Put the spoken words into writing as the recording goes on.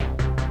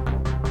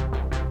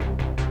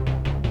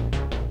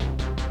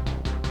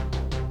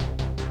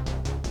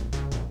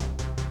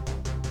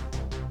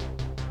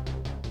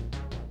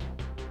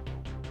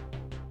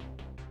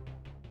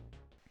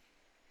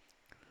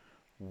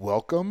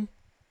Welcome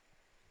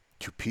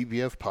to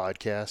PBF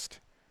Podcast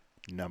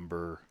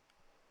number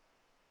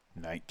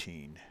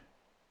 19.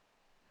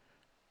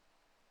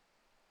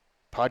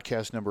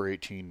 Podcast number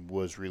 18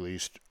 was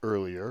released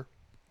earlier,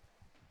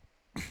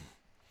 and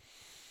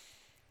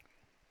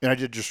I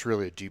did just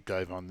really a deep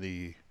dive on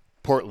the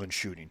Portland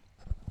shooting.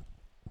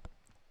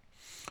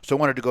 So I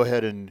wanted to go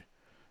ahead and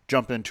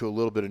jump into a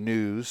little bit of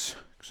news.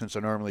 Since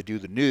I normally do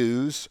the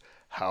news,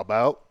 how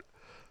about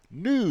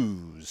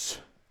news?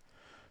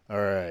 All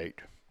right.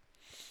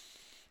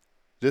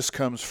 This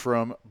comes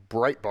from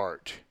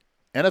Breitbart.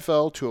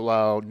 NFL to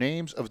allow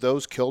names of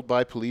those killed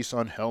by police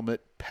on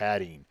helmet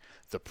padding.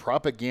 The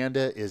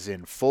propaganda is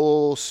in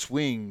full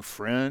swing,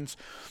 friends,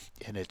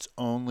 and it's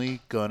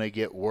only going to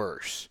get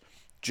worse.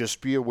 Just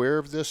be aware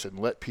of this and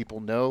let people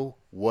know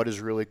what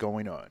is really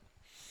going on.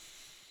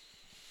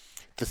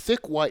 The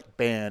thick white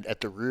band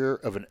at the rear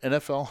of an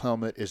NFL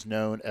helmet is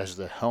known as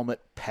the helmet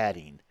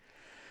padding,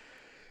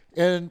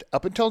 and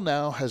up until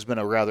now has been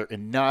a rather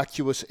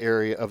innocuous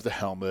area of the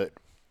helmet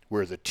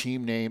where the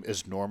team name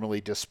is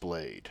normally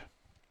displayed.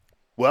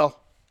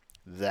 Well,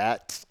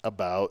 that's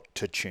about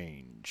to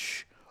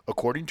change.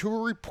 According to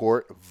a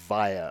report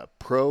via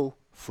Pro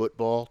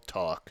Football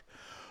Talk,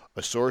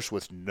 a source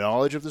with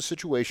knowledge of the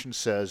situation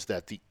says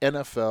that the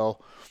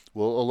NFL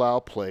will allow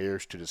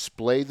players to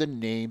display the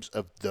names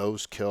of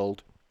those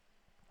killed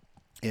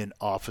in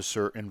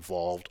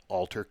officer-involved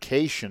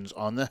altercations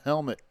on the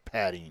helmet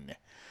padding.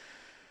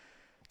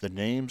 The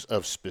names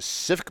of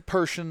specific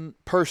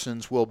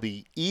persons will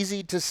be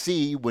easy to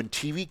see when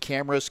TV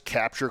cameras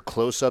capture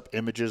close-up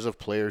images of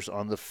players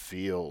on the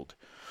field.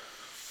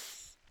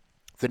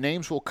 The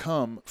names will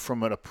come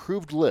from an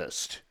approved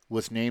list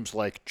with names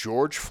like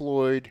George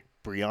Floyd,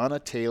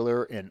 Breonna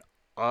Taylor, and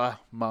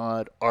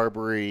Ahmaud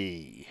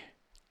Arbery.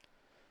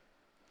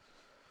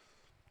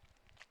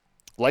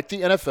 Like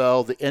the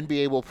NFL, the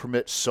NBA will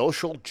permit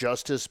social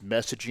justice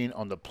messaging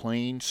on the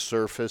playing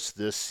surface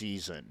this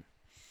season.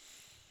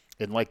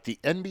 And like the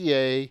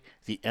NBA,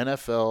 the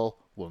NFL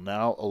will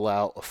now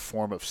allow a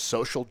form of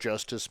social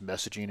justice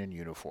messaging in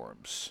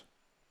uniforms.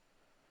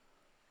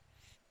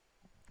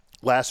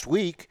 Last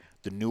week,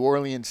 the New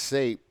Orleans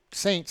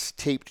Saints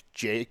taped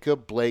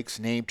Jacob Blake's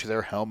name to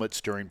their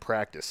helmets during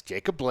practice.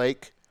 Jacob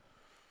Blake,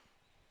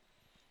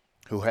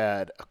 who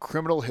had a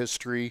criminal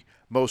history,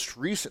 most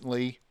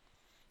recently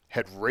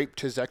had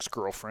raped his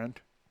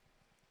ex-girlfriend,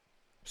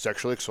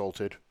 sexually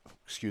assaulted,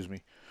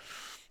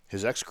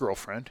 his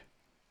ex-girlfriend,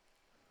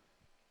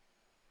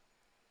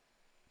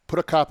 put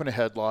a cop in a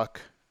headlock,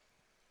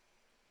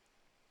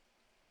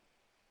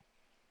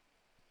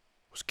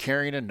 was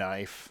carrying a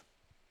knife,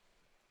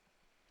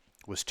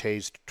 was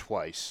tased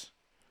twice,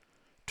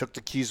 took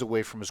the keys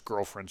away from his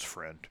girlfriend's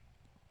friend.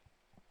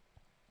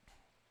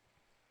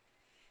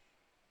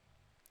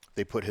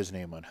 They put his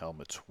name on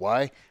helmets.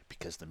 Why?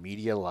 Because the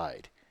media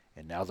lied,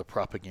 and now the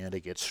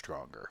propaganda gets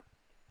stronger.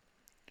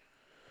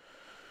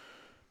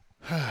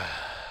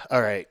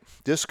 All right,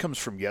 this comes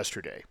from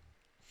yesterday.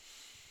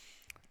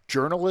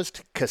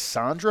 Journalist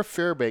Cassandra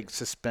Fairbanks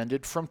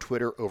suspended from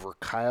Twitter over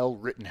Kyle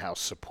Rittenhouse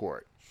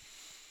support.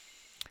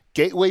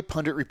 Gateway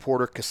pundit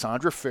reporter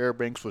Cassandra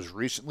Fairbanks was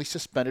recently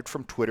suspended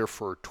from Twitter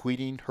for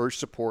tweeting her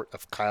support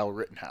of Kyle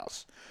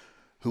Rittenhouse,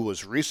 who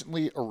was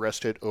recently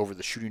arrested over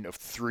the shooting of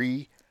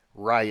 3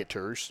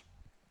 rioters,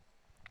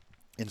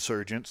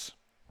 insurgents,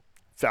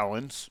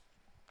 felons,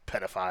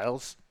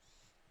 pedophiles,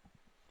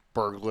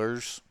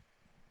 burglars,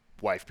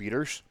 wife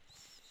beaters,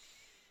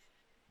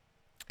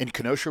 in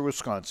Kenosha,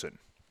 Wisconsin.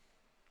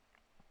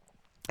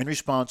 In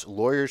response,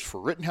 lawyers for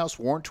Rittenhouse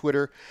warned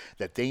Twitter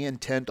that they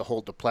intend to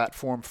hold the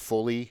platform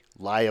fully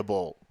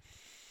liable.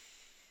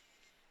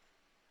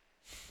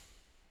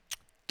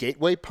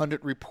 Gateway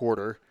pundit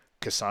reporter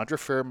Cassandra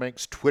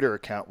Fairbanks' Twitter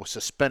account was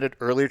suspended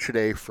earlier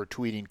today for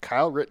tweeting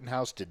Kyle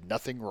Rittenhouse did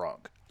nothing wrong.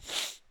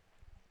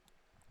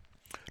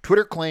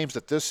 Twitter claims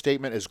that this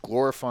statement is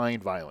glorifying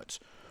violence.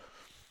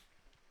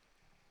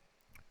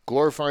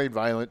 Glorifying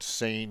violence,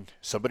 saying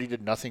somebody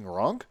did nothing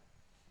wrong?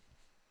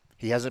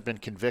 He hasn't been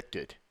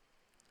convicted.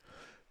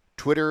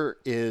 Twitter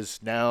is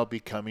now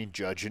becoming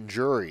judge and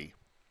jury,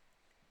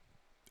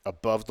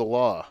 above the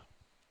law.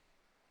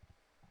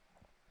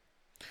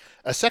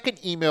 A second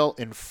email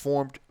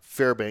informed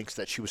Fairbanks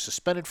that she was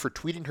suspended for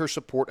tweeting her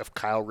support of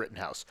Kyle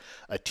Rittenhouse,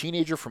 a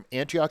teenager from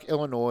Antioch,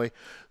 Illinois,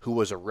 who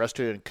was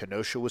arrested in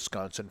Kenosha,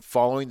 Wisconsin,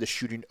 following the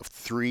shooting of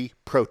 3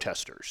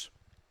 protesters.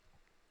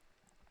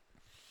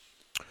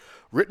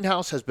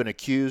 Rittenhouse has been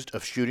accused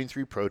of shooting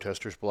 3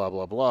 protesters, blah,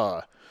 blah,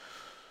 blah.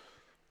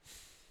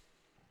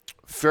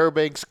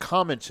 Fairbanks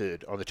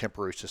commented on the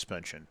temporary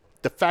suspension.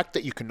 The fact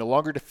that you can no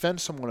longer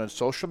defend someone on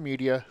social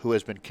media who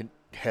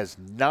has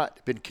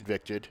not been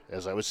convicted,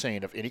 as I was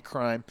saying, of any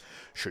crime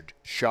should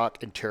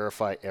shock and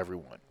terrify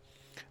everyone.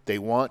 They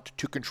want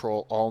to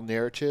control all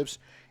narratives,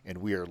 and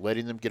we are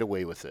letting them get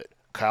away with it.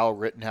 Kyle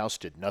Rittenhouse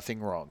did nothing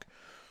wrong.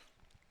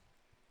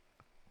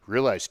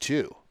 Realize,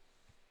 too,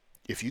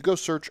 if you go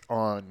search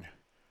on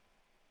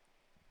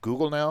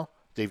Google now,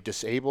 they've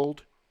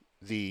disabled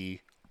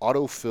the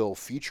autofill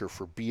feature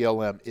for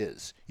BLM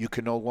is. You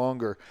can no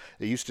longer,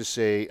 they used to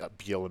say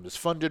BLM is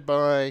funded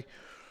by,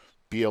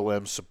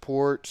 BLM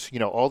supports,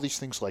 all these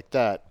things like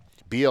that.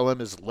 BLM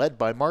is led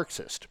by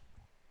Marxist.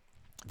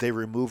 They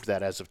removed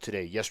that as of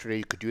today. Yesterday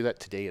you could do that.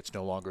 Today it's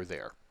no longer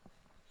there.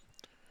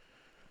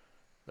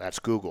 That's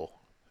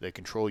Google. They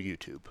control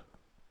YouTube.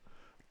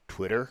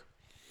 Twitter.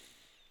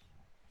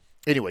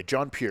 Anyway,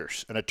 John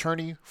Pierce, an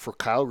attorney for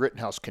Kyle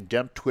Rittenhouse,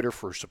 condemned Twitter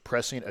for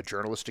suppressing a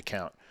journalist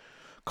account,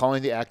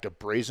 calling the act a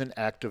brazen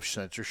act of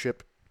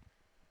censorship,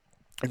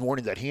 and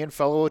warning that he and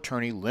fellow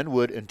attorney Lin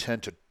Wood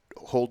intend to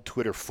hold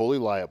Twitter fully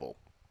liable.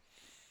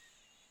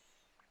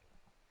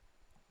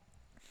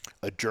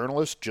 A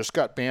journalist just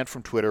got banned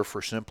from Twitter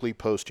for simply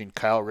posting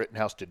Kyle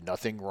Rittenhouse did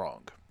nothing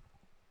wrong.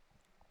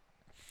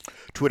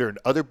 Twitter and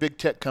other big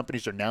tech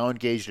companies are now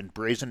engaged in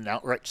brazen and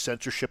outright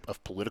censorship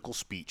of political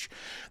speech.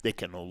 They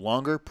can no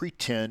longer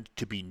pretend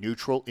to be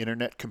neutral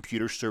internet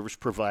computer service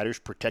providers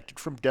protected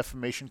from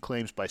defamation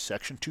claims by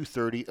Section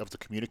 230 of the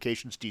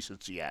Communications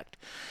Decency Act.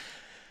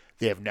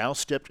 They have now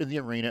stepped in the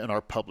arena and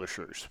are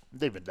publishers.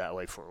 They've been that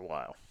way for a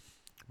while.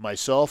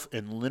 Myself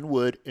and Lin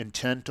Wood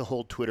intend to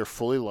hold Twitter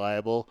fully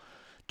liable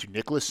to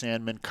Nicholas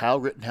Sandmann, Kyle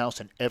Rittenhouse,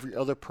 and every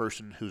other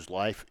person whose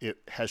life it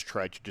has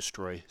tried to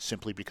destroy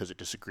simply because it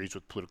disagrees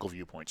with political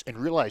viewpoints. And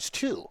realize,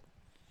 too,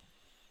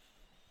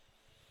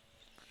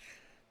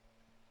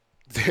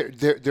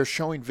 they're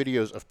showing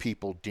videos of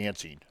people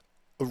dancing.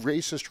 A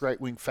racist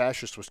right-wing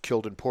fascist was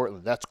killed in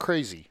Portland. That's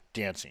crazy,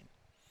 dancing.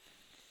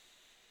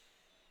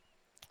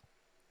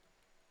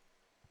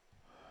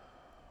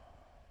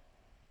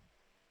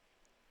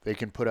 They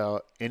can put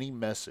out any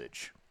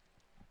message.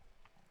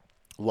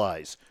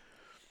 Lies.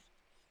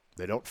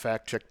 They don't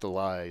fact-check the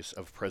lies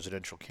of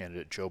presidential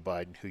candidate Joe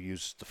Biden, who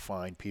uses the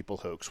Fine People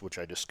hoax, which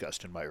I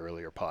discussed in my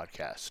earlier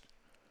podcast.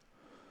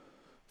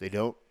 They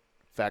don't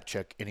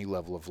fact-check any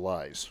level of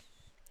lies.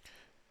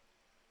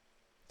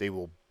 They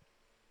will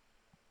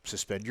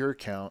suspend your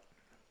account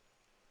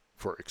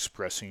for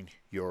expressing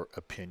your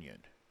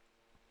opinion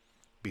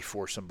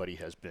before somebody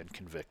has been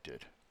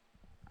convicted.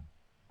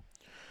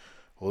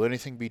 Will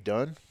anything be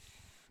done?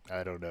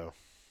 I don't know.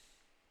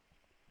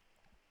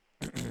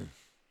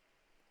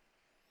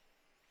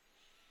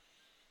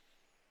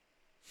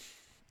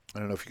 I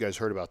don't know if you guys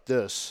heard about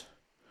this.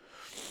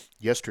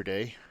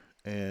 Yesterday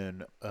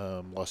in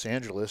Los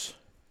Angeles,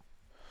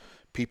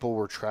 people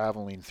were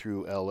traveling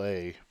through LA.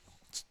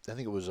 I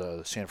think it was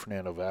San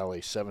Fernando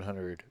Valley,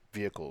 700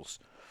 vehicles.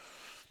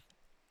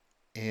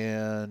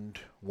 And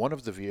one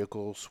of the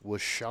vehicles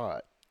was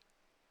shot.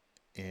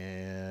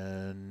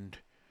 And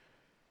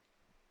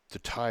the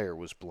tire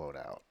was blown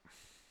out.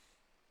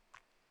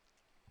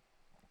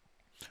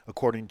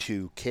 According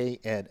to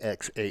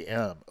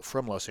KNXAM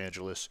from Los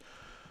Angeles,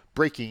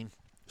 breaking,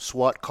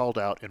 SWAT called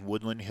out in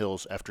Woodland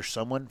Hills after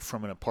someone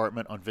from an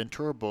apartment on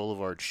Ventura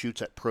Boulevard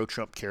shoots at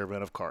pro-Trump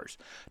caravan of cars.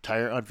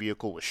 Tire on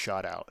vehicle was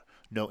shot out.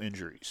 No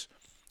injuries.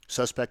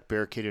 Suspect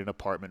barricaded an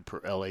apartment per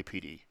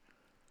LAPD.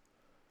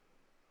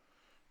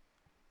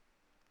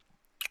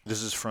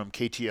 This is from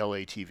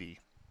KTLA TV.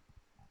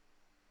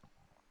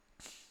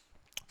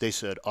 They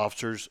said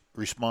officers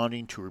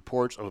responding to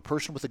reports of a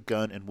person with a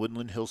gun in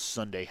Woodland Hills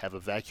Sunday have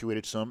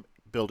evacuated some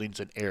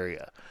buildings and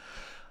area.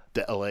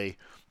 The LA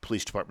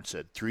Police Department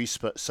said 3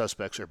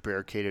 suspects are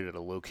barricaded at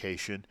a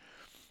location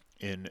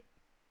in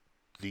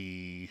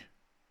the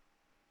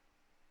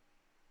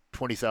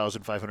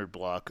 20,500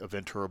 block of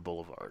Ventura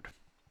Boulevard.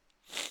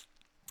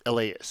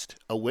 LAist.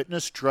 A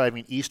witness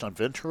driving east on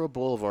Ventura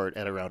Boulevard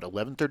at around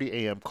 11:30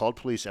 a.m. called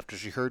police after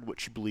she heard what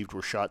she believed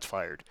were shots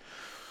fired.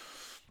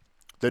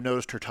 Then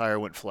noticed her tire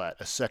went flat.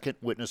 A second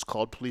witness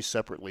called police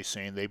separately,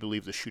 saying they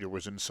believe the shooter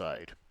was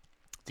inside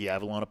the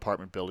Avalon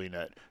apartment building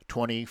at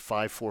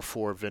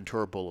 20544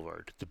 Ventura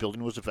Boulevard. The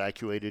building was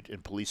evacuated,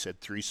 and police said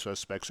 3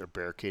 suspects are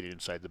barricaded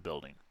inside the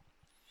building.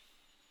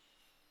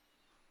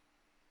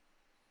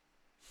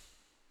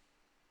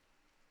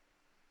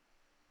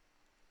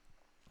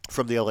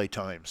 From the LA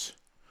Times.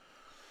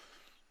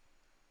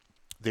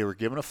 They were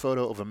given a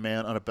photo of a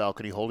man on a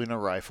balcony holding a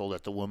rifle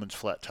at the woman's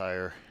flat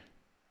tire,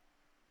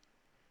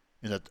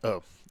 and that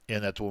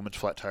the woman's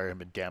flat tire had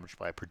been damaged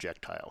by a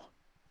projectile.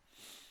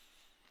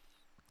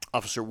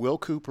 Officer Will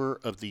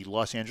Cooper of the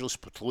Los Angeles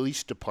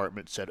Police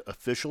Department said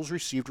officials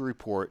received a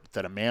report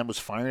that a man was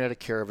firing at a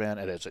caravan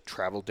as it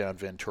traveled down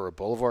Ventura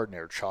Boulevard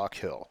near Chalk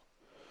Hill.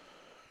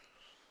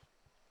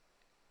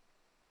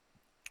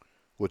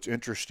 What's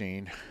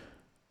interesting,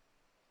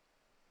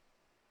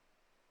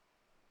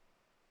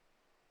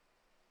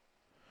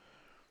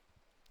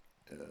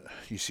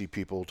 you see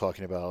people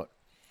talking about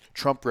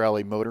Trump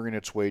rally motoring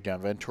its way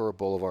down Ventura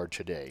Boulevard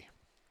today.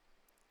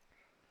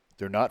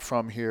 They're not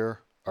from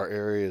here. Our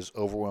area is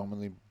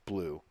overwhelmingly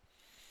blue,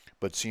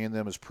 but seeing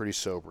them is pretty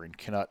sobering.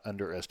 Cannot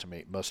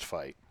underestimate. Must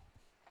fight.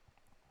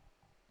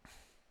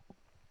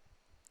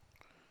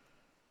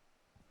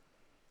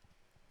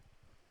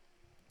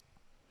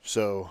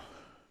 So,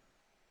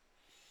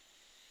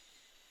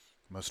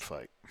 must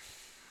fight.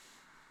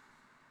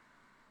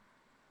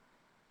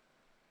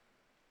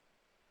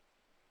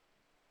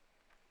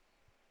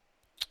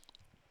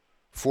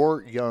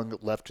 4 young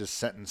leftists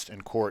sentenced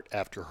in court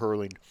after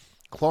hurling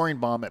chlorine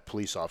bomb at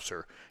police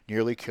officer,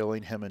 nearly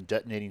killing him and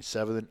detonating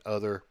 7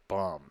 other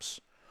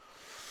bombs.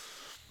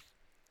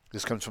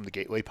 This comes from the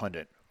Gateway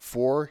Pundit.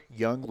 4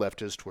 young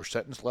leftists were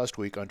sentenced last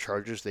week on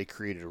charges they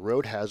created a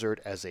road hazard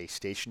as a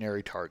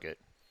stationary target.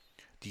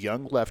 The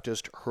young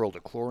leftist hurled a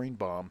chlorine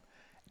bomb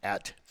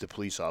at the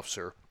police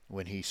officer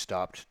when he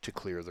stopped to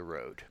clear the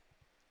road.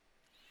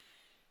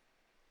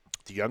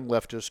 The young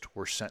leftists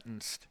were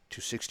sentenced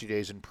to 60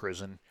 days in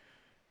prison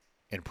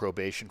and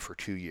probation for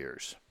 2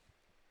 years.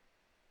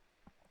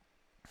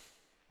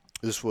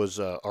 This was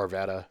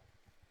Arvada,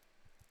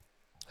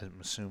 I'm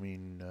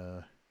assuming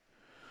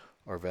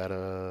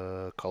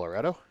Arvada,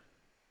 Colorado.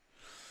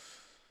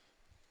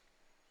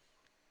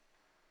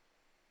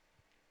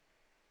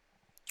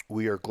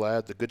 We are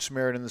glad the Good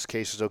Samaritan in this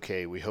case is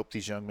okay. We hope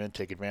these young men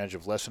take advantage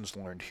of lessons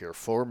learned here.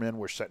 4 men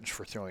were sentenced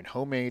for throwing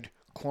homemade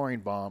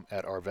chlorine bomb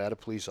at Arvada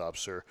police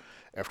officer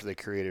after they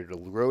created a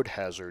road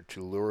hazard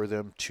to lure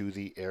them to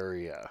the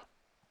area.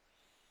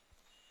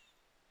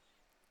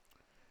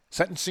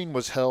 Sentencing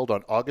was held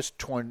on August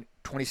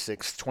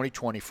 26,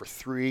 2020 for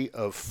 3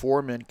 of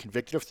 4 men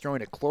convicted of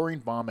throwing a chlorine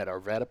bomb at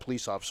Arvada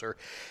police officer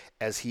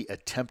as he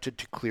attempted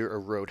to clear a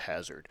road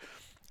hazard.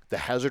 The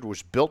hazard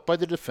was built by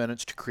the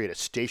defendants to create a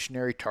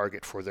stationary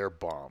target for their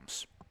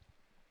bombs.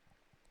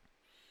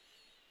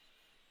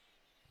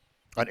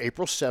 On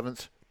April 7,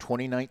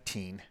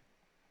 2019,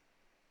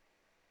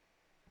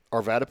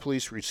 Arvada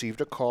police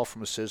received a call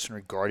from a citizen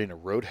regarding a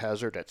road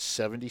hazard at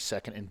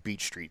 72nd and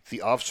Beach Street.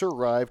 The officer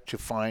arrived to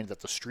find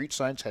that the street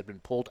signs had been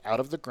pulled out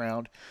of the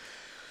ground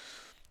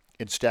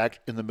and stacked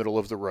in the middle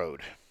of the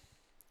road.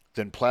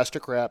 Then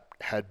plastic wrap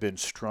had been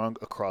strung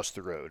across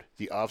the road.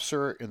 The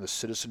officer and the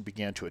citizen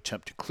began to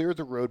attempt to clear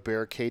the road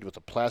barricade with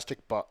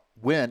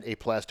when a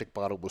plastic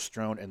bottle was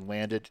thrown and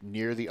landed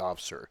near the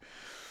officer.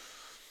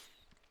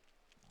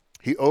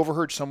 He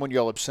overheard someone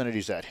yell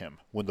obscenities at him.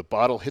 When the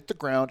bottle hit the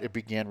ground, it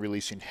began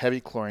releasing heavy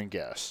chlorine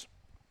gas.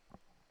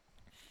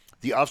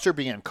 The officer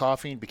began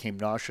coughing, became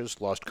nauseous,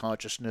 lost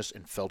consciousness,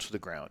 and fell to the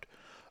ground.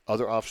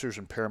 Other officers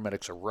and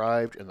paramedics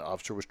arrived, and the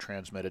officer was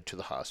transmitted to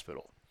the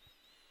hospital.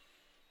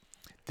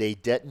 They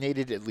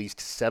detonated at least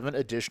 7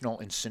 additional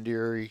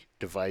incendiary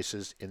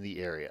devices in the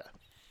area.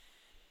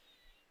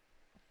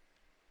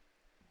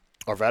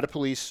 Arvada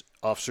police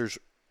officers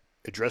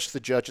addressed the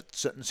judge at the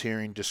sentence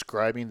hearing,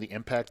 describing the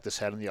impact this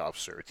had on the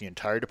officer, the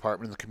entire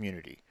department, and the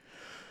community.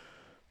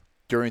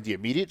 During the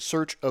immediate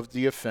search of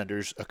the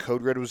offenders, a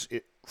code red was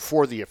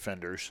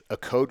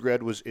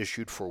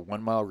issued for a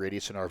 1-mile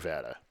radius in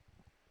Arvada.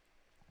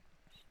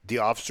 The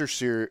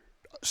officer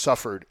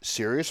suffered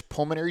serious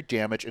pulmonary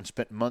damage and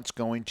spent months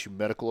going to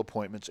medical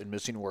appointments and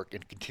missing work,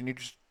 and continued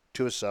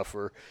to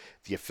suffer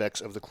the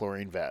effects of the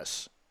chlorine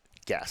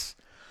gas.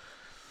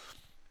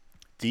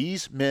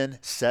 These men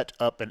set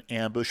up an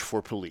ambush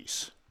for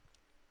police.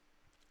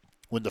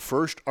 When the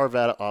first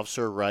Arvada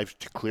officer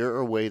arrived to clear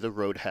away the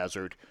road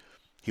hazard,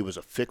 he was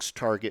a fixed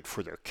target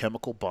for their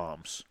chemical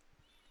bombs,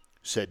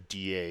 said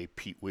DA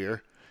Pete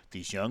Weir.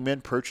 These young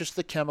men purchased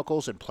the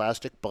chemicals in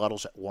plastic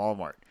bottles at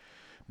Walmart,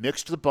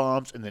 mixed the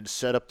bombs, and then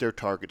set up their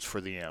targets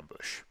for the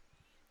ambush.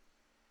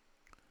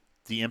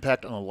 The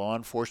impact on the law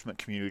enforcement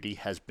community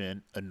has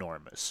been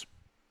enormous.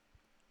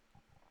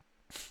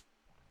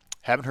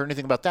 Haven't heard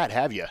anything about that,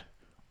 have you?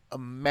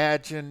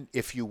 Imagine,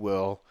 if you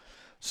will,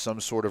 some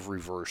sort of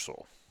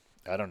reversal.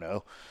 I don't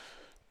know.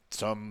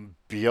 Some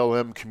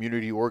BLM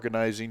community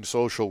organizing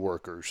social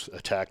workers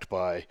attacked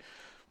by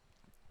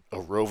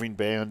a roving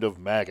band of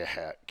MAGA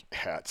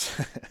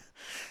hats.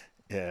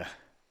 Yeah,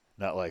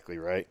 not likely,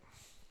 right?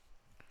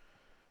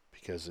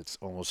 Because it's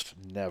almost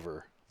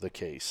never the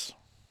case.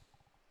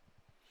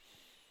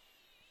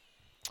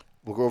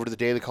 We'll go over to the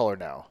Daily Caller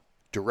now.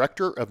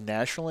 Director of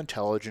National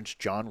Intelligence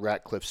John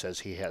Ratcliffe says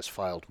he has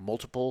filed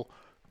multiple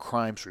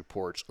crimes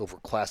reports over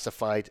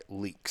classified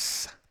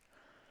leaks.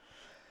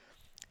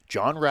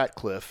 John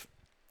Ratcliffe,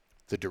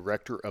 the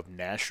Director of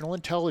National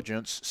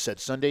Intelligence,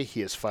 said Sunday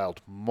he has filed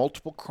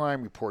multiple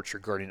crime reports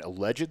regarding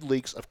alleged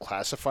leaks of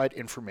classified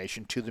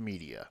information to the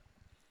media.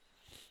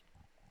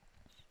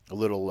 A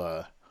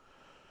little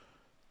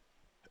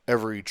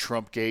every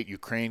Trump gate,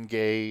 Ukraine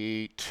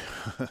gate,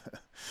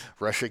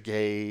 Russia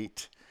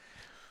gate,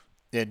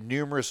 and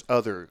numerous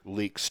other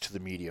leaks to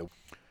the media,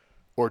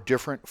 or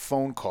different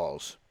phone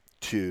calls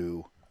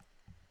to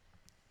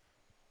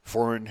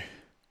foreign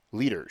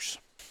leaders.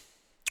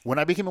 When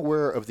I became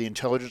aware of the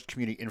intelligence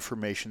community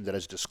information that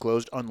is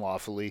disclosed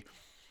unlawfully,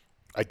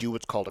 I do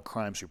what's called a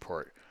crimes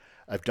report.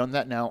 I've done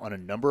that now on a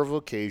number of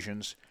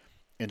occasions,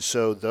 and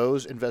so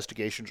those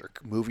investigations are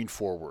moving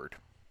forward.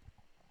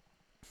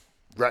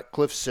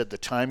 Ratcliffe said the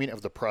timing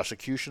of the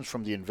prosecutions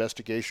from the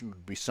investigation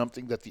would be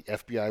something that the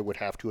FBI would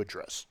have to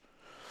address.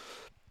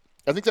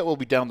 I think that will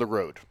be down the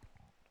road.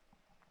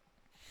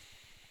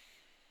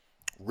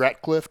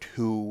 Ratcliffe,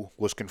 who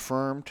was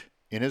confirmed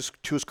to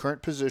his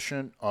current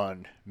position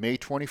on May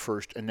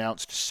 21st,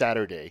 announced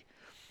Saturday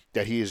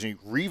that he is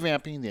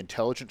revamping the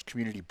intelligence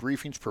community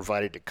briefings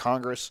provided to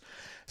Congress,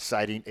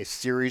 citing a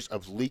series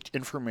of leaked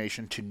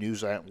information to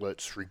news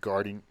outlets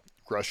regarding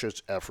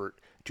Russia's effort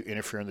to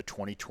interfere in the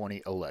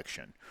 2020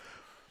 election.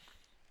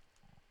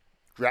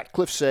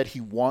 Ratcliffe said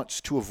he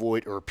wants to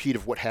avoid a repeat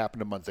of what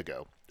happened a month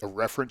ago, a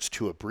reference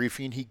to a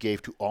briefing he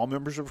gave to all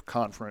members of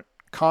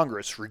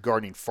Congress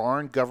regarding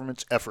foreign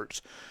governments'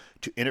 efforts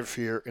to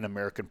interfere in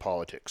American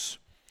politics.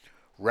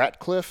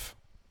 Ratcliffe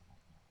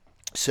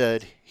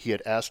said he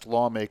had asked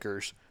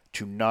lawmakers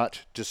to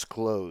not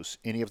disclose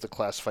any of the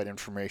classified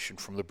information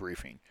from the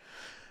briefing,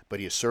 but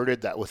he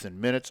asserted that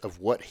within minutes of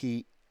one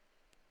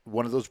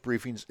of those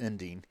briefings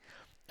ending,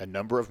 a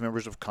number of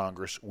members of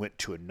Congress went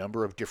to a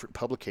number of different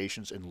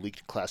publications and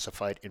leaked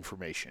classified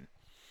information.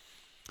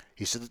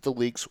 He said that the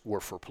leaks were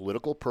for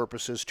political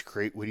purposes to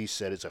create what he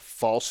said is a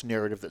false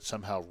narrative that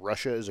somehow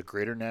Russia is a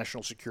greater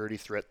national security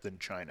threat than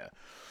China,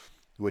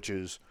 which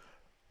is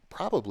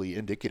probably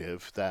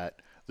indicative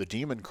that the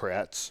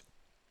Democrats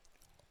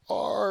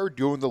are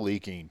doing the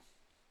leaking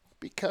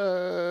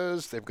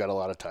because they've got a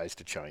lot of ties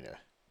to China.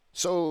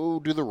 So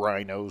do the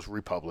rhinos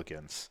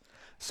Republicans.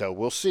 So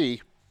we'll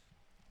see.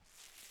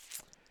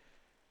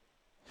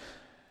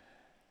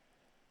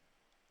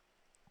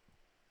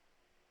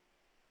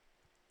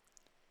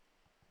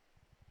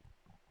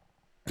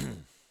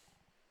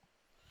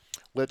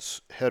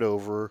 Let's head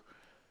over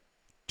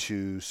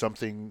to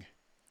something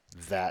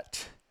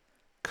that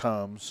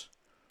comes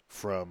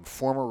from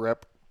former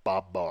Rep.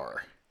 Bob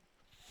Barr.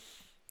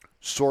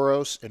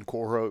 Soros and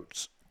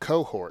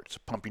cohorts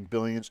pumping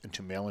billions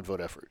into mail-in vote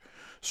effort.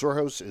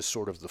 Soros is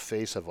sort of the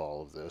face of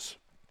all of this,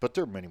 but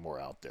there are many more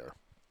out there.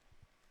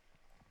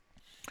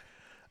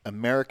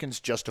 Americans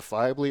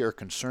justifiably are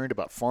concerned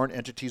about foreign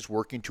entities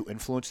working to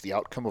influence the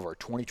outcome of our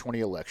 2020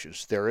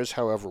 elections. There is,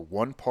 however,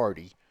 one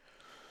party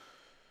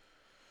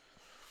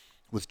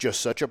with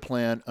just such a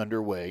plan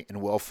underway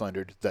and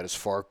well-funded that is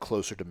far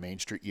closer to Main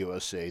Street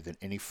USA than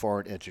any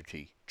foreign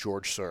entity,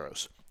 George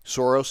Soros.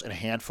 Soros and a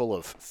handful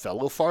of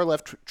fellow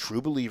far-left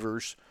true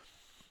believers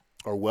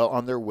are well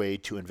on their way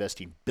to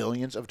investing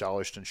billions of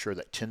dollars to ensure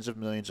that tens of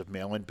millions of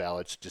mail-in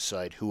ballots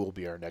decide who will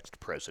be our next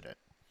president.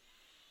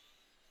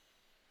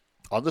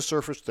 On the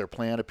surface, their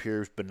plan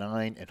appears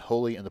benign and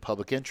wholly in the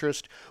public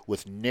interest,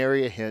 with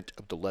nary a hint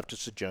of the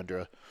leftist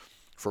agenda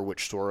for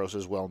which Soros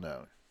is well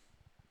known.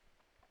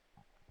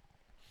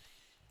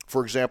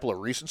 For example, a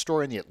recent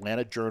story in the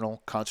Atlanta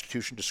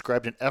Journal-Constitution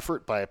described an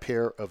effort by a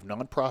pair of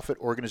nonprofit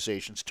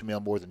organizations to mail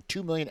more than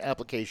 2 million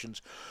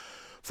applications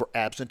for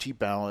absentee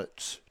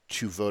ballots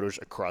to voters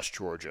across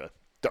Georgia.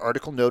 The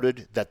article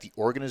noted that the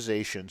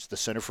organizations, the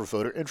Center for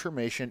Voter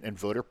Information and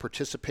Voter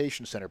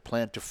Participation Center,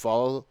 plan to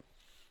follow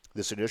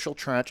this initial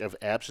tranche of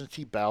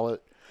absentee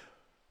ballot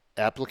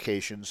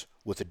applications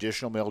with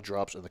additional mail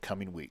drops in the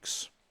coming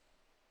weeks.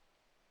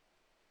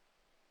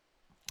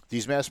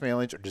 These mass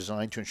mailings are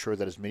designed to ensure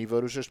that as many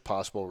voters as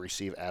possible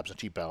receive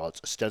absentee ballots,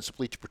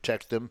 ostensibly to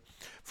protect them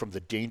from the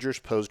dangers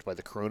posed by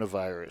the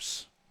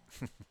coronavirus.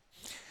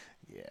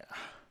 Yeah.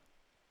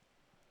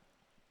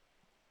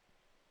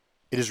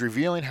 It is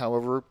revealing,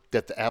 however,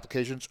 that the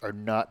applications are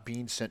not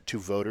being sent to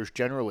voters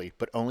generally,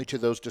 but only to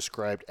those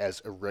described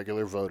as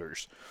irregular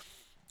voters,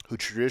 who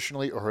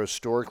traditionally or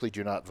historically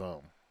do not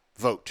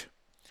vote.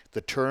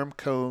 The term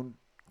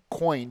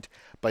coined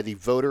by the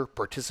Voter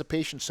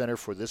Participation Center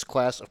for this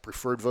class of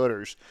preferred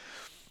voters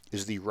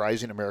is the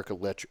Rising America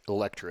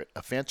Electorate,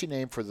 a fancy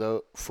name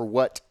for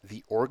what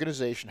the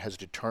organization has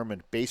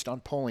determined based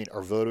on polling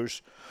are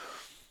voters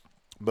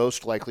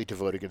most likely to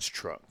vote against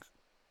Trump: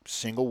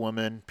 single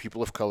women,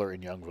 people of color,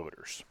 and young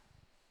voters.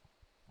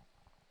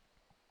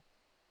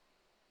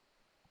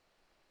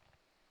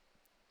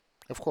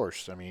 Of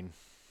course, I mean,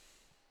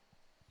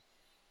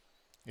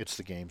 it's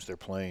the games they're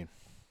playing.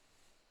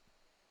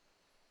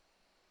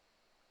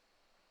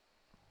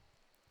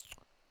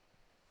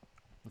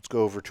 Let's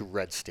go over to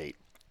Red State.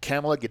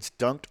 Kamala gets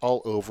dunked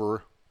all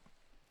over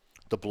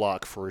the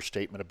block for her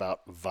statement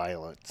about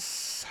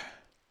violence.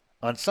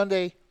 On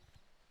Sunday,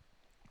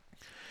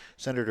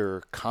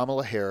 Senator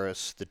Kamala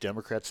Harris, the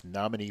Democrats'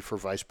 nominee for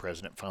vice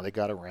president, finally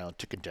got around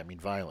to condemning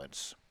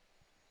violence.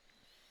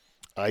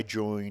 I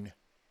join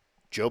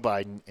Joe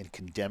Biden in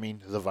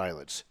condemning the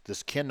violence.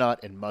 This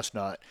cannot and must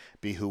not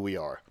be who we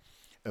are.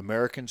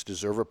 Americans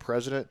deserve a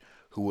president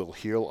who will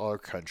heal our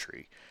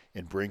country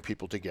and bring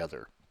people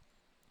together,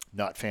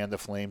 not fan the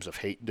flames of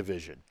hate and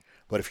division.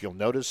 But if you'll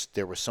notice,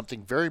 there was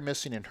something very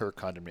missing in her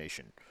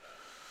condemnation,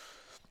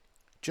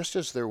 just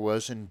as there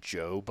was in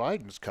Joe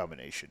Biden's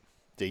condemnation.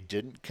 They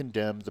didn't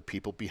condemn the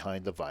people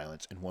behind the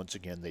violence, and once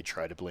again they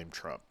try to blame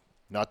Trump,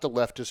 not the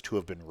leftists who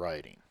have been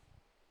rioting.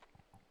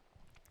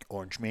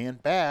 Orange man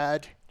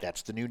bad,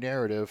 that's the new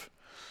narrative.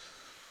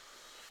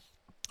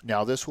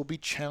 Now this will be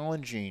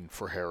challenging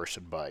for Harris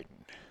and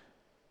Biden,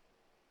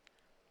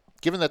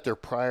 given that their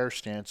prior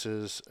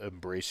stances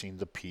embracing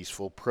the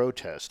peaceful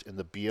protest in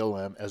the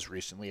BLM as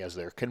recently as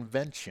their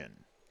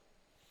convention.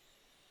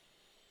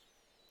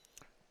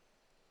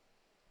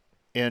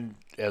 And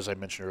as I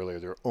mentioned earlier,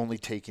 they're only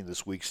taking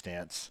this weak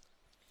stance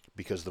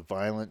because the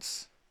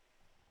violence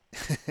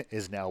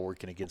is now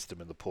working against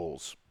him in the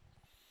polls.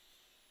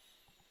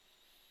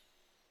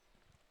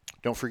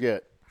 Don't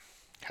forget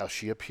how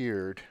she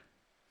appeared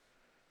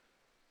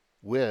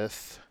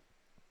with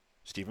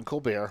Stephen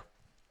Colbert,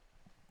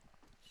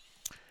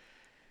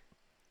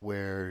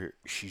 where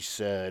she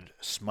said,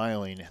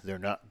 smiling, they're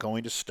not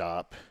going to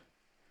stop.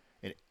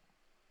 And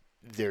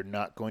they're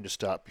not going to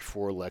stop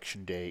before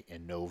Election Day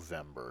in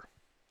November.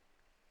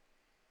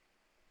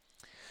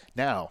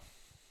 Now,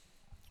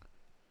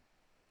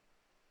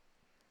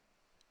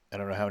 I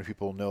don't know how many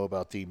people know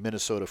about the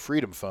Minnesota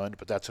Freedom Fund,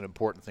 but that's an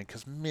important thing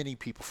because many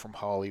people from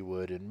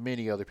Hollywood and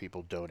many other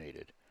people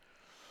donated.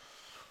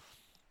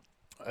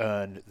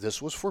 And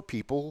this was for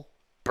people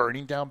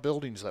burning down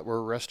buildings that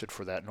were arrested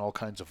for that and all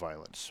kinds of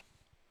violence.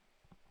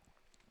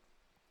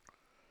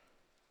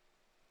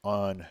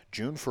 On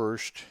June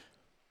 1st,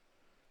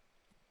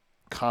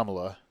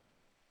 Kamala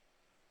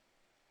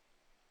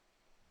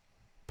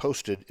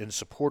posted in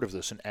support of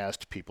this and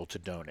asked people to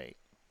donate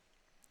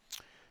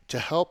to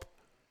help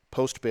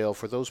post bail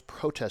for those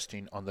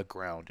protesting on the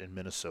ground in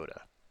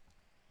Minnesota.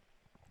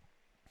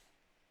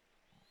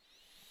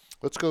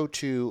 Let's go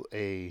to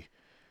a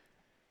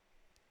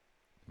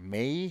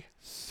May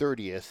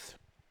 30th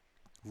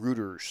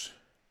Reuters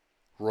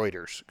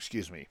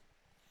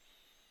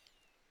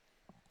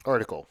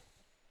article.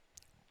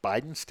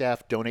 Biden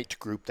staff donate to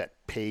group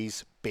that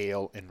pays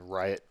bail in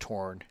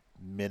riot-torn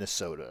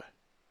Minnesota.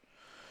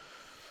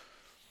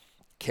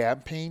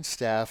 Campaign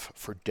staff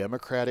for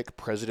Democratic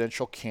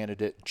presidential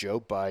candidate Joe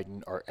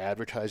Biden are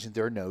advertising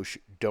their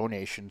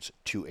donations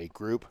to a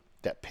group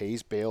that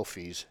pays bail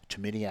fees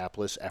to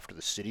Minneapolis after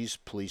the city's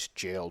police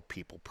jailed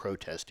people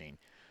protesting.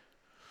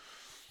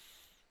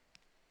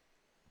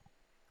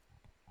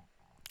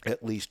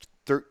 At least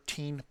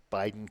 13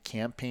 Biden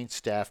campaign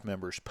staff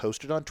members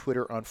posted on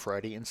Twitter on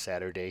Friday and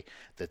Saturday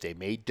that they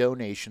made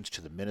donations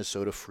to the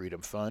Minnesota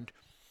Freedom Fund,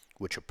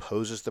 which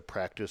opposes the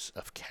practice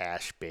of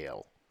cash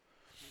bail,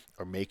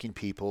 or making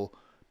people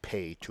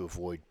pay to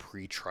avoid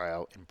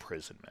pretrial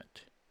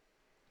imprisonment.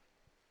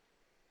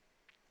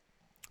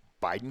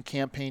 Biden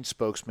campaign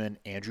spokesman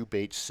Andrew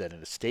Bates said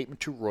in a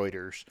statement to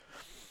Reuters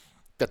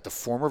that the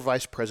former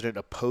vice president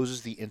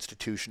opposes the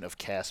institution of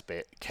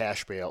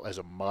cash bail as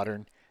a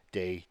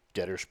modern-day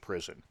debtor's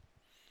prison.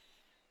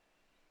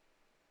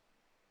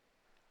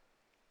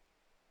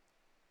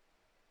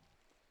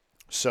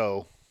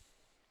 So,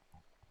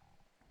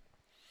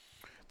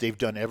 they've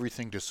done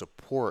everything to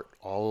support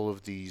all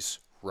of these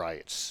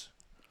riots,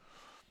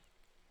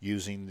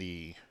 using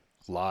the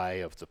lie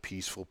of the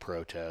peaceful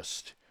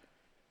protest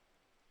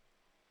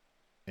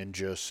and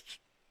just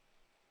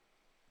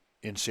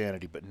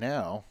insanity. But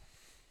now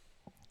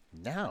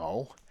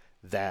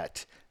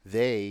that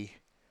they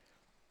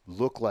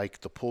look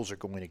like the polls are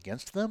going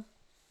against them,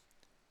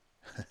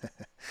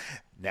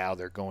 now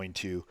they're going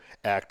to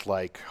act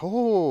like,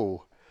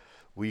 oh,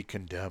 we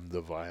condemn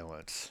the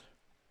violence.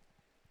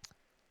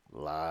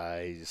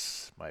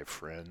 Lies, my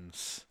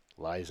friends.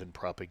 Lies and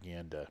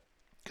propaganda.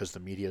 Because the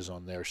media is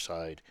on their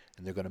side,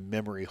 and they're going to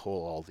memory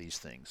hole all these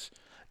things.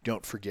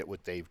 Don't forget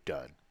what they've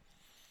done.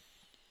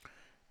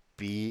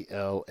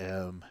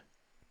 BLM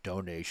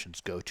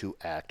donations go to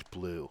Act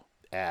Blue.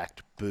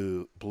 Act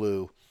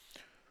Blue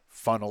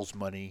funnels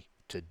money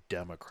to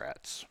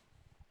Democrats.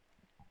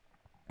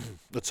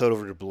 Let's head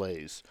over to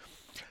Blaze.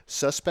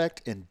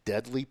 Suspect in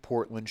deadly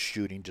Portland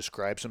shooting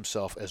describes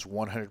himself as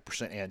 100%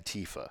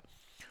 Antifa.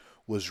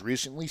 Was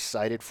recently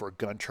cited for a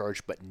gun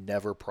charge but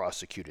never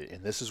prosecuted.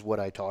 And this is what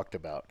I talked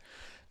about.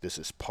 This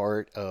is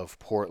part of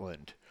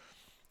Portland.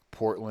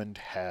 Portland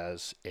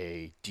has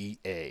a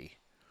DA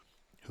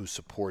who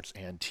supports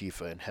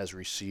Antifa and has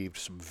received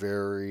some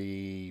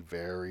very,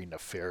 very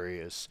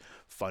nefarious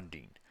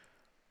funding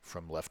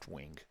from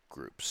left-wing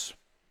groups.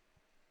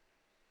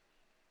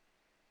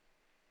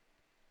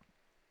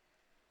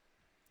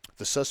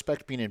 The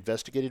suspect being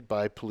investigated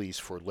by police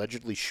for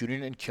allegedly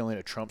shooting and killing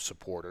a Trump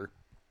supporter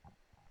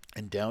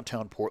in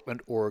downtown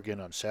Portland, Oregon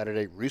on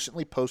Saturday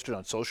recently posted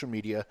on social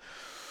media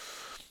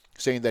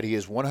saying that he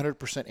is 100%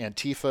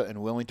 Antifa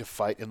and willing to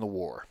fight in the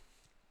war.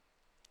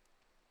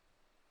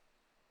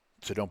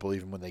 So don't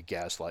believe them when they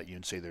gaslight you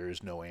and say there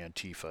is no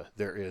Antifa.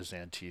 There is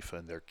Antifa,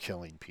 and they're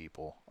killing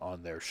people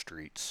on their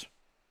streets.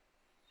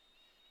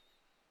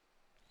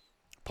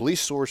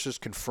 Police sources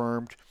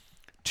confirmed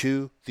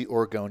to the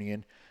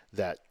Oregonian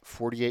that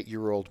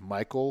 48-year-old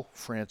Michael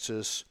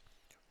Francis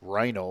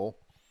Reinl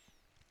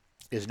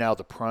is now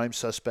the prime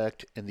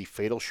suspect in the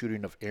fatal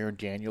shooting of Aaron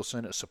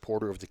Danielson, a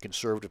supporter of the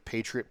Conservative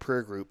Patriot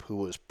Prayer Group who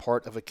was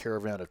part of a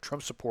caravan of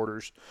Trump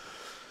supporters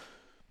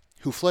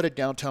who flooded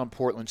downtown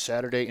Portland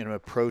Saturday in a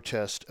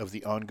protest of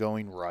the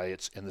ongoing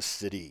riots in the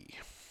city.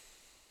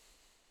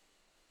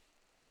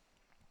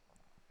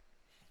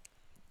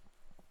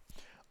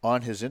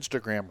 On his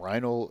Instagram,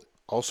 Reinl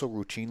also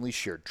routinely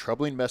shared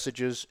troubling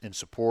messages in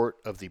support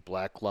of the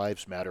Black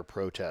Lives Matter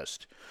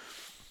protest,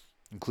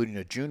 including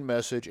a June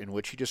message in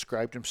which he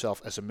described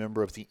himself as a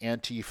member of the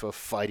Antifa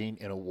fighting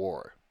in a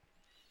war.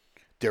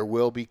 There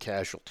will be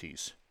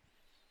casualties.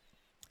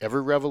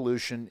 Every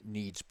revolution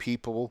needs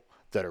people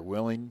that are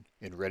willing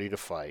and ready to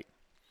fight.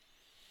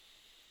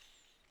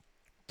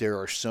 There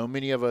are so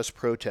many of us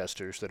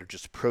protesters that are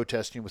just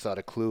protesting without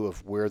a clue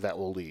of where that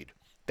will lead.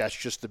 That's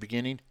just the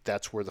beginning.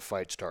 That's where the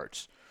fight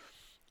starts.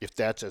 If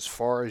that's as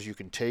far as you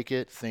can take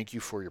it, thank you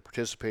for your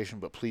participation,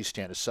 but please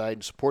stand aside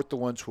and support the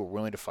ones who are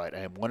willing to fight. I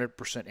am 100%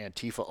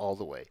 Antifa all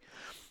the way.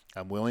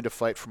 I'm willing to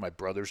fight for my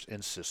brothers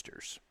and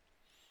sisters.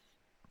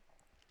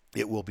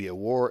 It will be a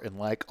war, and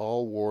like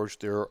all wars,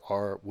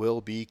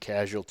 will be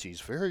casualties.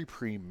 Very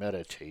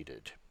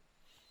premeditated.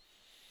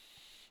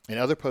 In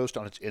other post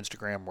on its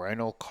Instagram,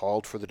 Rhino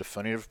called for the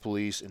definitive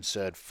police and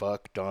said,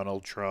 "Fuck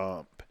Donald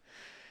Trump,"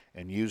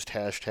 and used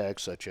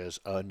hashtags such as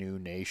A New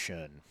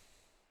Nation.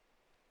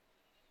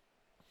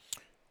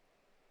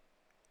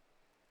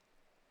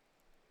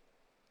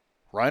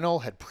 Rhino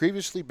had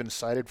previously been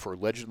cited for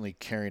allegedly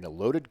carrying a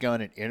loaded gun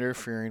and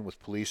interfering with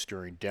police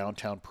during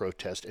downtown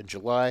protest in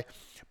July,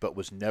 but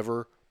was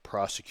never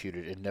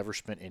prosecuted and never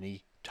spent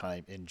any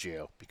time in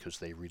jail because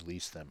they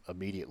released them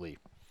immediately.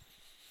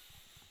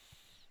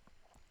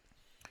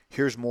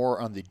 Here's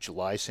more on the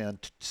July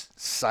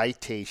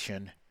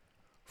citation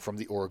from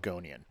the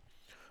Oregonian.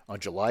 On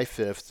July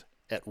 5th,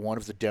 at one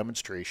of the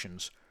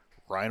demonstrations,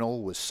 Rhino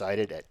was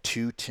cited at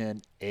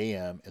 2:10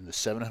 a.m. in the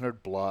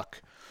 700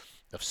 block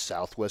of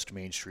Southwest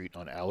Main Street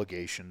on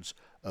allegations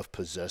of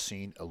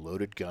possessing a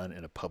loaded gun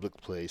in a public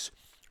place,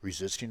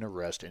 resisting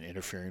arrest, and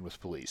interfering with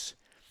police.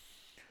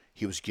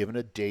 He was given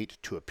a date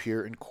to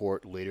appear in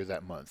court later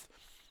that month,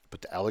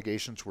 but the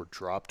allegations were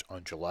dropped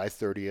on July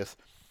 30th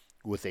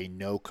with a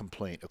no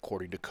complaint,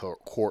 according to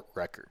court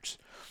records.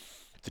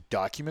 The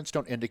documents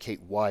don't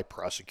indicate why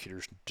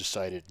prosecutors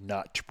decided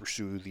not to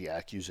pursue the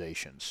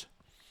accusations.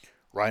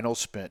 Rhino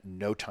spent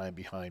no time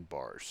behind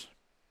bars.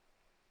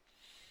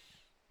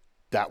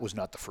 That was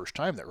not the first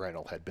time that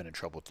Rhino had been in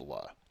trouble with the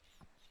law.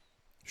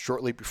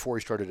 Shortly before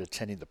he started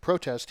attending the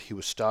protest, he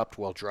was stopped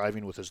while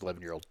driving with his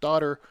 11-year-old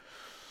daughter.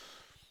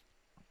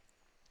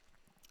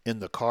 In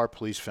the car,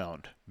 police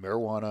found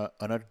marijuana,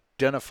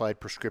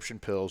 unidentified prescription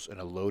pills, and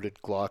a loaded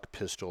Glock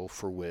pistol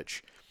for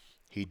which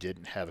he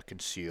didn't have a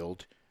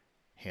concealed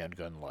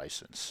handgun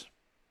license.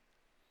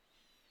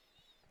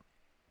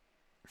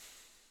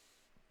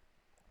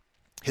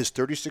 His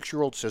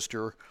 36-year-old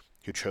sister,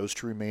 who chose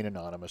to remain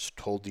anonymous,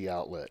 told the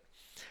outlet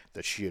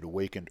that she had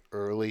awakened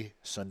early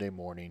Sunday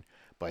morning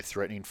by a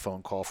threatening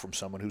phone call from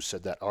someone who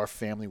said that our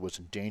family was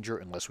in danger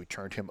unless we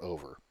turned him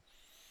over.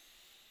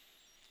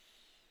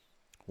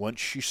 Once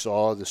she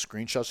saw the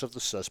screenshots of the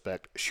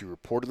suspect, she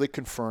reportedly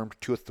confirmed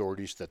to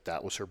authorities that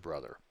that was her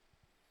brother.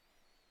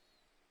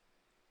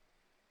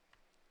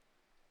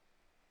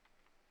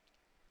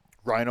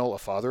 Rhino, a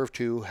father of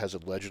two, has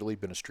allegedly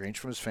been estranged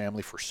from his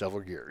family for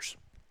several years.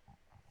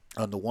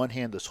 On the one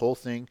hand, this whole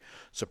thing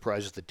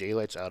surprises the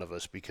daylights out of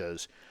us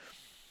because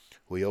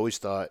we always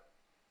thought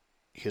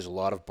he has a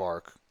lot of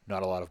bark,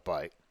 not a lot of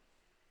bite.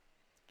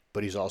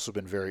 But he's also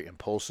been very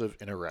impulsive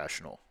and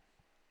irrational.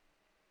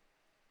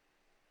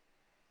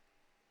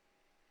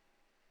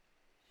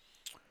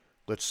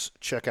 Let's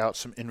check out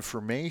some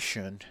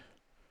information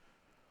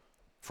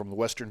from the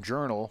Western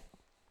Journal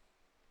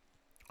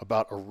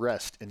about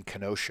arrest in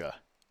Kenosha.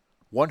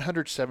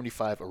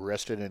 175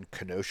 arrested in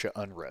Kenosha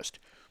unrest.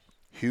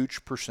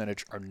 Huge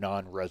percentage are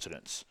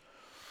non-residents.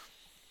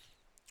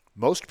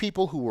 Most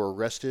people who were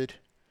arrested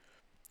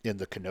in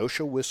the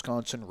Kenosha,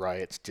 Wisconsin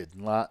riots did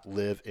not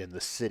live in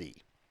the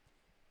city.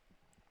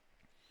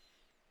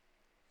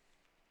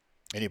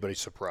 Anybody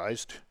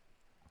surprised?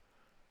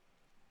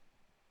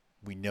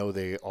 We know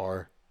they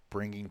are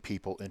bringing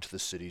people into the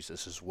cities.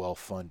 This is well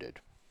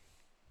funded.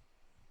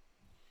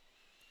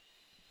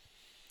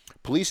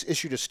 Police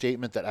issued a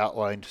statement that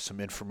outlined some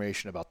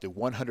information about the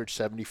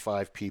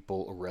 175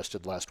 people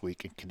arrested last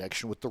week in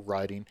connection with the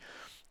rioting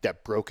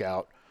that broke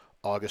out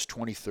August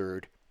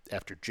 23rd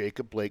after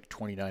Jacob Blake,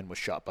 29, was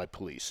shot by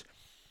police.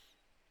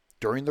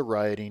 During the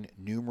rioting,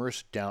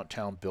 numerous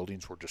downtown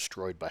buildings were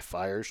destroyed by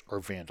fires or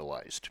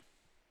vandalized.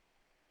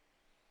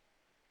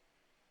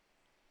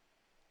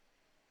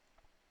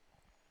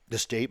 The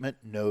statement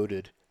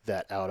noted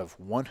that out of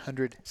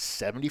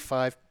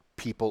 175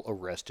 people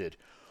arrested,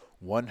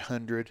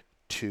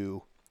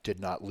 102 did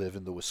not live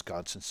in the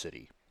Wisconsin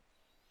city.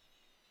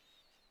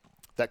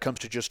 That comes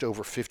to just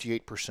over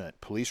 58%.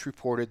 Police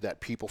reported that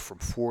people from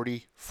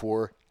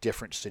 44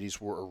 different cities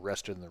were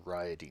arrested in the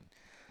rioting.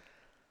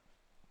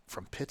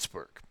 From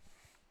Pittsburgh.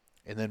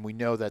 And then we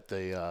know that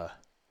the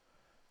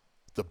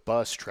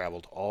bus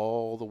traveled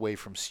all the way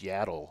from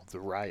Seattle, the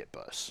riot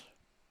bus.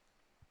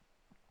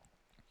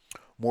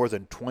 More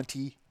than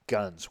 20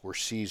 guns were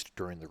seized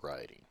during the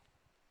rioting.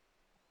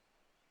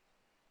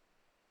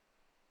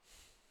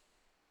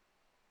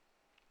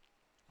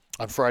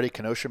 On Friday,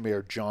 Kenosha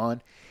Mayor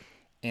John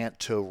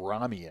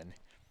Antaramian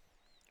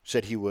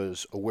said he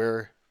was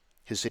aware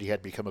his city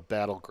had become a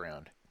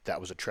battleground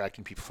that was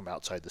attracting people from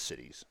outside the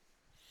cities.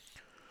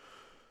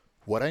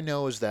 What I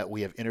know is that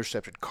we have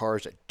intercepted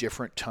cars at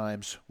different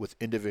times with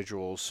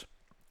individuals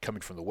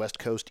coming from the West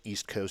Coast,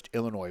 East Coast,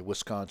 Illinois,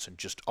 Wisconsin,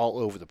 just all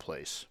over the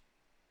place.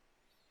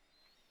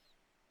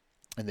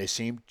 and they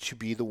seem to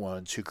be the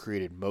ones who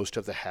created most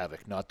of the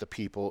havoc, not the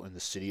people in the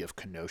city of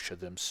Kenosha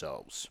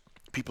themselves.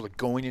 People are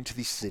going into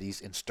these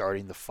cities and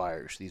starting the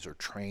fires. These are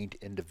trained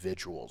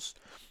individuals.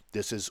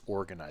 This is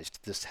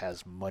organized. This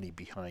has money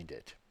behind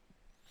it.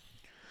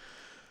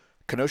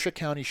 Kenosha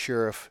County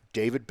Sheriff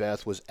David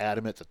Beth was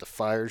adamant that the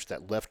fires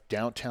that left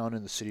downtown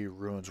in the city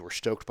of ruins were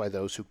stoked by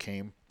those who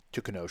came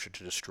to Kenosha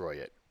to destroy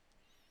it.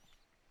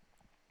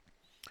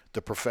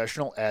 The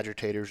professional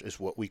agitators is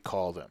what we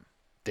call them.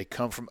 They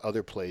come from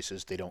other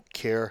places. They don't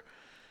care.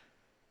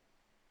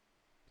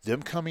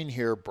 Them coming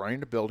here, burning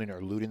the building or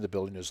looting the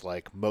building is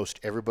like most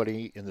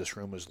everybody in this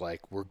room is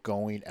like, we're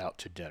going out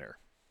to dinner.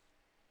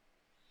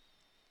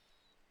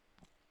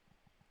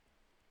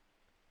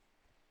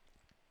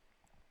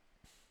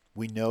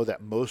 We know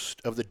that most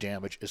of the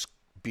damage is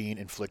being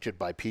inflicted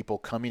by people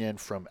coming in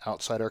from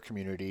outside our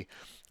community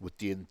with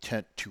the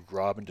intent to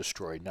rob and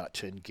destroy, not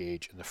to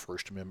engage in the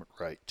First Amendment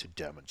right to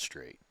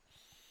demonstrate.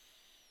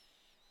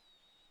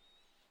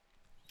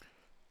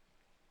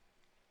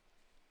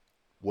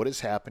 What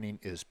is happening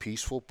is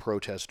peaceful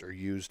protests are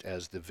used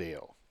as the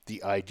veil.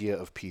 The idea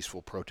of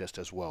peaceful protest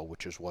as well,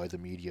 which is why the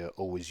media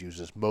always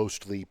uses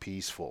mostly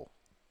peaceful.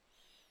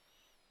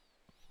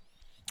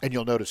 And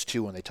you'll notice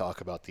too when they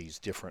talk about these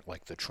different,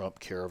 like the Trump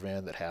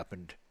caravan that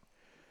happened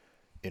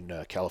in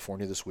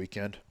California this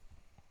weekend,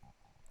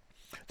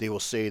 they will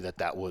say that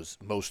that was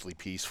mostly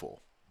peaceful.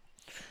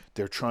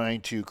 They're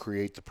trying to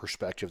create the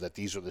perspective that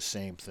these are the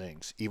same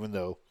things, even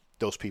though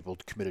those people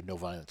committed no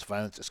violence.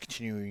 Violence is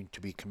continuing to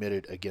be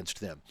committed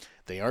against them.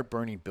 They aren't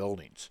burning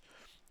buildings.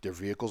 Their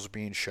vehicles are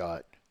being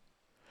shot.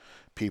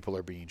 People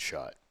are being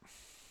shot.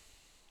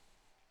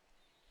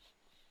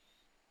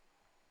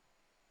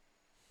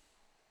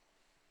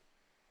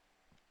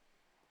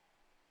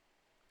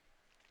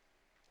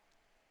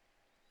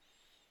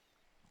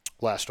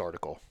 Last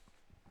article.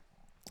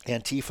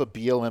 Antifa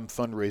BLM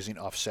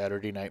fundraising off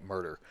Saturday night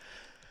murder.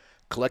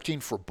 Collecting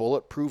for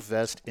bulletproof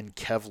vest and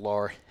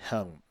Kevlar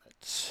helmets.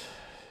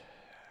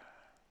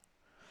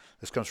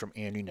 This comes from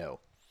Andy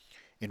No.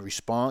 In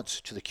response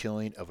to the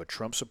killing of a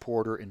Trump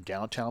supporter in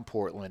downtown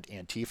Portland,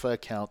 Antifa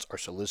accounts are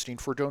soliciting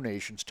for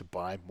donations to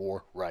buy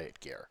more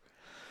riot gear.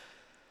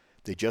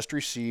 They just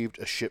received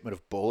a shipment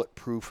of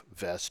bulletproof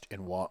vests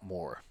and want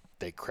more.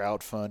 They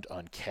crowdfund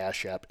on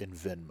Cash App and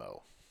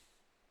Venmo.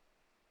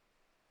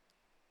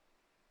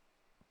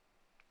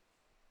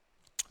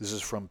 This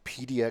is from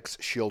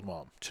PDX Shield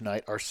Mom.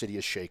 Tonight, our city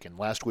is shaken.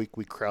 Last week,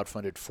 we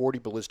crowdfunded 40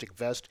 ballistic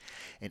vests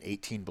and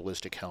 18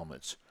 ballistic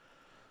helmets,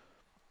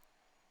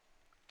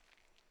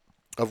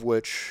 of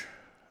which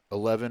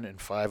 11 and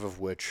 5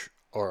 of which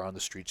are on the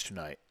streets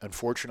tonight.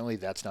 Unfortunately,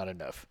 that's not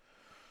enough.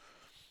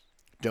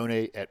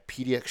 Donate at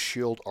PDX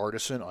Shield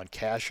Artisan on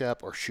Cash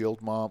App or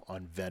Shield Mom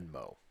on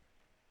Venmo.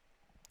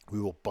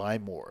 We will buy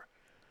more.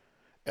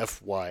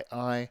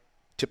 FYI,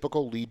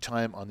 typical lead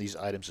time on these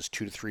items is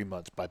 2 to 3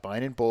 months. By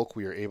buying in bulk,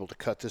 we are able to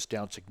cut this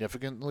down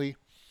significantly,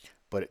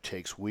 but it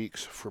takes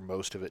weeks for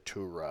most of it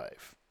to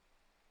arrive.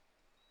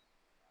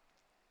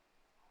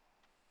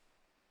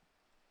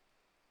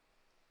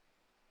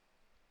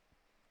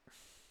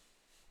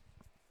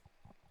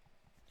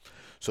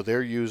 So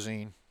they're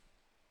using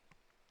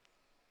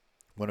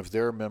one of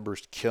their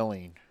members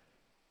killing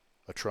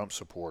a Trump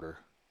supporter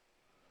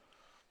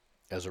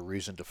as a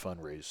reason to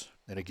fundraise.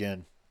 And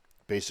again,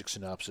 basic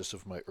synopsis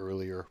of my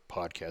earlier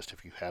podcast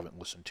if you haven't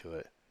listened to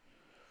it.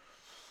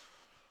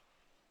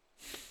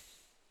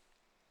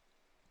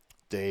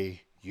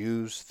 They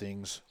use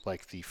things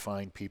like the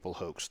fine people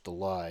hoax, the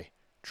lie.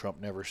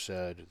 Trump never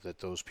said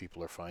that those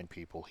people are fine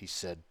people. He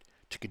said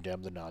to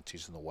condemn the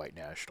Nazis and the white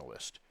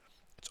nationalists.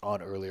 It's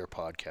on earlier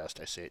podcast.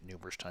 I say it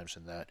numerous times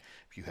in that.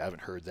 If you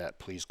haven't heard that,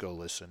 please go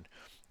listen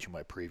to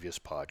my previous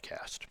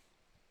podcast.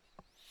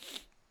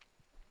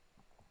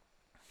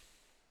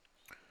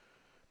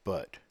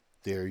 But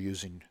they're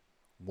using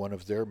one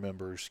of their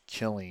members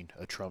killing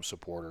a Trump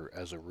supporter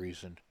as a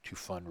reason to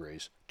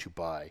fundraise, to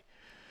buy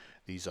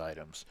these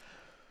items.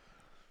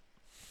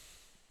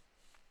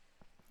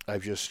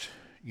 I've just,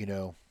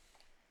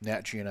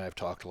 Nat G and I have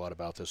talked a lot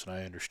about this, and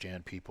I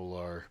understand people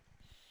are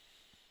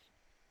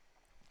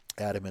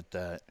adamant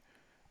that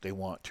they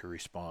want to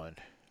respond.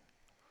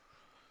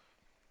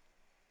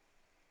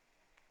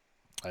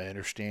 I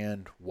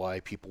understand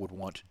why people would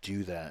want to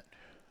do that.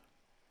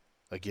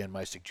 Again,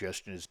 my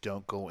suggestion is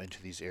don't go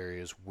into these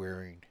areas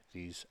wearing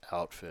these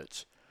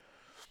outfits.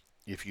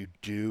 If you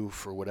do,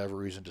 for whatever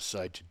reason,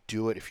 decide to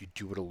do it, if you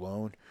do it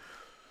alone,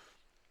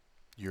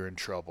 you're in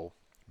trouble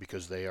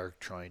because they are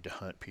trying to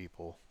hunt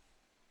people.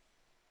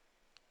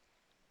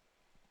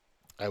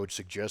 I would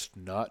suggest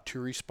not to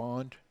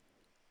respond.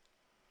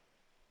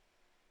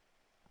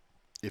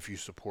 If you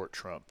support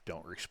Trump,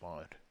 don't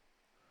respond.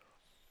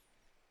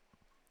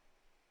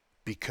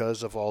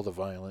 Because of all the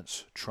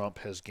violence, Trump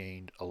has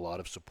gained a lot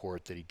of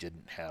support that he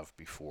didn't have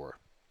before.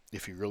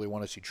 If you really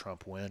want to see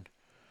Trump win,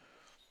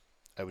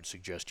 I would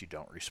suggest you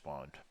don't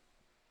respond.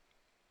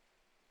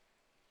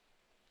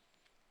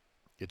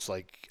 It's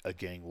like a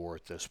gang war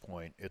at this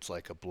point. It's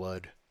like a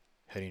blood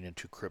heading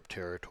into Crypt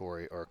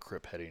territory or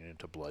Crypt heading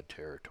into Blood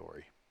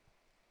territory.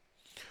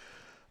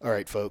 All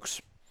right,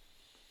 folks.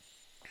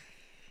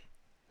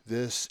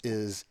 This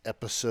is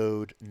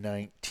episode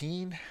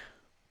 19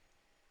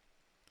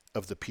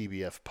 of the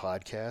PBF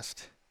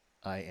podcast.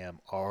 I am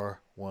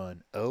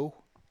R10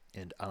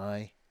 and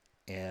I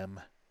am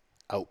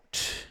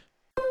out.